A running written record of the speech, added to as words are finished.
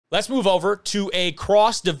Let's move over to a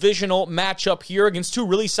cross-divisional matchup here against two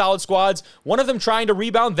really solid squads, one of them trying to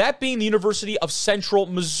rebound, that being the University of Central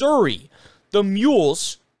Missouri. The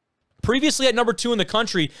Mules, previously at number 2 in the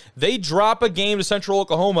country, they drop a game to Central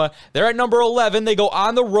Oklahoma. They're at number 11. They go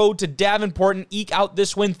on the road to Davenport and eke out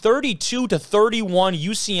this win 32-31.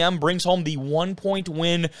 UCM brings home the 1-point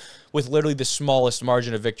win with literally the smallest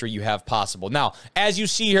margin of victory you have possible. Now, as you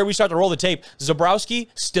see here, we start to roll the tape. Zebrowski,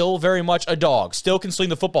 still very much a dog, still can sling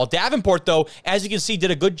the football. Davenport, though, as you can see,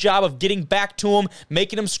 did a good job of getting back to him,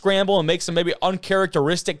 making him scramble and make some maybe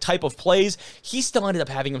uncharacteristic type of plays. He still ended up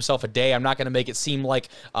having himself a day. I'm not going to make it seem like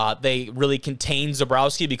they really contained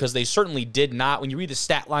Zebrowski, because they certainly did not. When you read the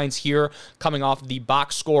stat lines here, coming off the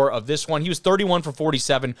box score of this one, he was 31 for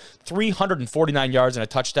 47, 349 yards and a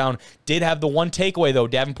touchdown. Did have the one takeaway, though.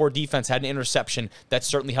 Davenport defense had an interception that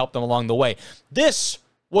certainly helped them along the way. This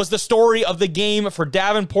was the story of the game for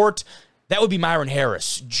Davenport. That would be Myren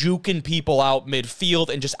Harris, juking people out midfield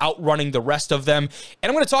and just outrunning the rest of them.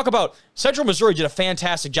 And I'm going to talk about Central Missouri did a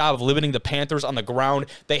fantastic job of limiting the Panthers on the ground.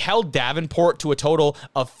 They held Davenport to a total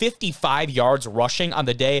of 55 yards rushing on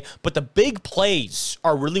the day, but the big plays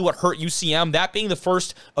are really what hurt UCM, that being the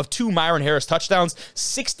first of 2 Myren Harris touchdowns,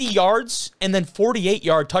 60 yards and then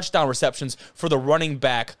 48-yard touchdown receptions for the running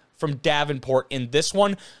back from Davenport in this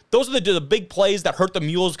one. Those are the big plays that hurt the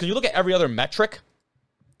Mules, because you look at every other metric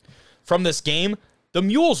from this game, the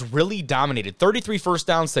Mules really dominated. 33 first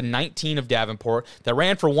downs to 19 of Davenport. That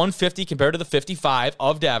ran for 150 compared to the 55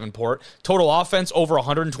 of Davenport. Total offense over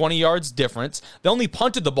 120 yards difference. They only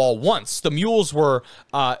punted the ball once. The Mules were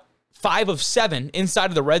 5 of 7 inside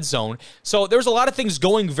of the red zone. So there's a lot of things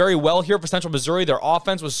going very well here for Central Missouri. Their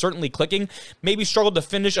offense was certainly clicking. Maybe struggled to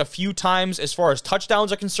finish a few times as far as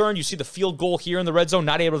touchdowns are concerned. You see the field goal here in the red zone,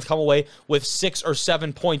 not able to come away with 6 or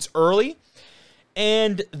 7 points early.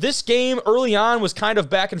 And this game early on was kind of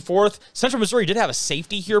back and forth. Central Missouri did have a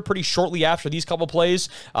safety here pretty shortly after these couple plays.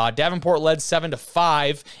 Davenport led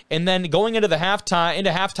 7-5, and then going into halftime,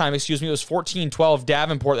 it was 14-12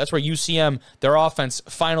 Davenport. That's where UCM, their offense,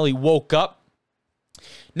 finally woke up.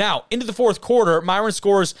 Now, into the fourth quarter, Myren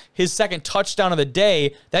scores his second touchdown of the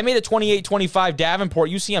day. That made it 28-25 Davenport.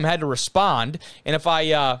 UCM had to respond, and if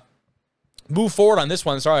I move forward on this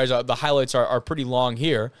one, sorry, the highlights are pretty long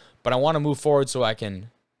here, but I want to move forward so I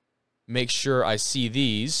can make sure I see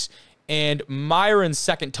these. And Myron's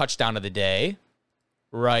second touchdown of the day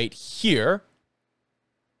right here.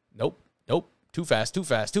 Nope. Too fast.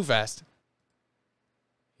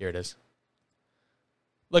 Here it is.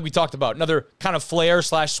 Like we talked about, another kind of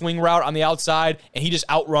flare/swing route on the outside, and he just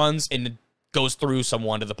outruns and goes through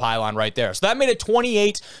someone to the pylon right there. So that made it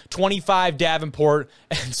 28-25 Davenport,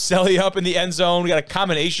 and Selly up in the end zone. We got a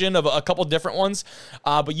combination of a couple different ones,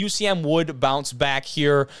 but UCM would bounce back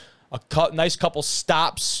here. Nice couple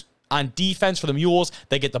stops on defense for the Mules.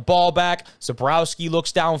 They get the ball back. Zebrowski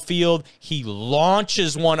looks downfield. He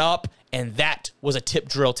launches one up, and that was a tip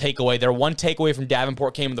drill takeaway. Their one takeaway from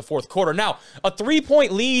Davenport came in the fourth quarter. Now, a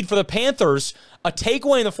 3-point lead for the Panthers, a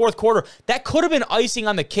takeaway in the fourth quarter, that could have been icing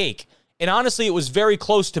on the cake. And honestly, it was very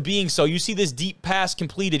close to being so. You see this deep pass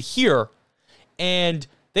completed here, and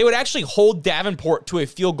they would actually hold Davenport to a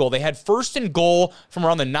field goal. They had 1st and goal from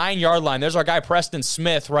around the 9-yard line. There's our guy Preston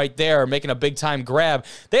Smith right there making a big-time grab.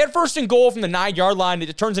 They had 1st and goal from the 9-yard line.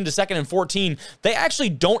 It turns into 2nd and 14. They actually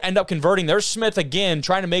don't end up converting. There's Smith again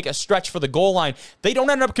trying to make a stretch for the goal line. They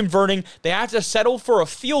don't end up converting. They have to settle for a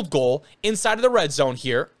field goal inside of the red zone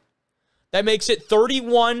here. That makes it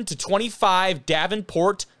 31-25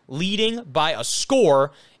 Davenport, leading by a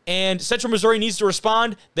score, and Central Missouri needs to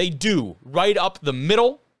respond. They do, right up the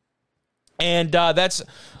middle, and that's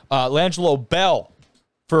Langelo Bell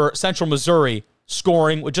for Central Missouri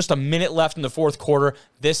scoring with just a minute left in the fourth quarter.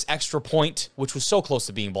 This extra point, which was so close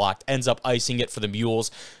to being blocked, ends up icing it for the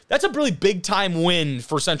Mules. That's a really big-time win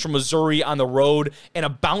for Central Missouri on the road, and a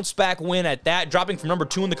bounce-back win at that, dropping from number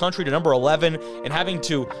 2 in the country to number 11, and having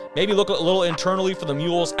to maybe look a little internally for the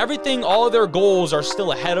Mules. Everything, all of their goals are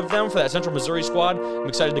still ahead of them for that Central Missouri squad. I'm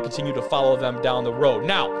excited to continue to follow them down the road.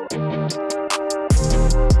 Now,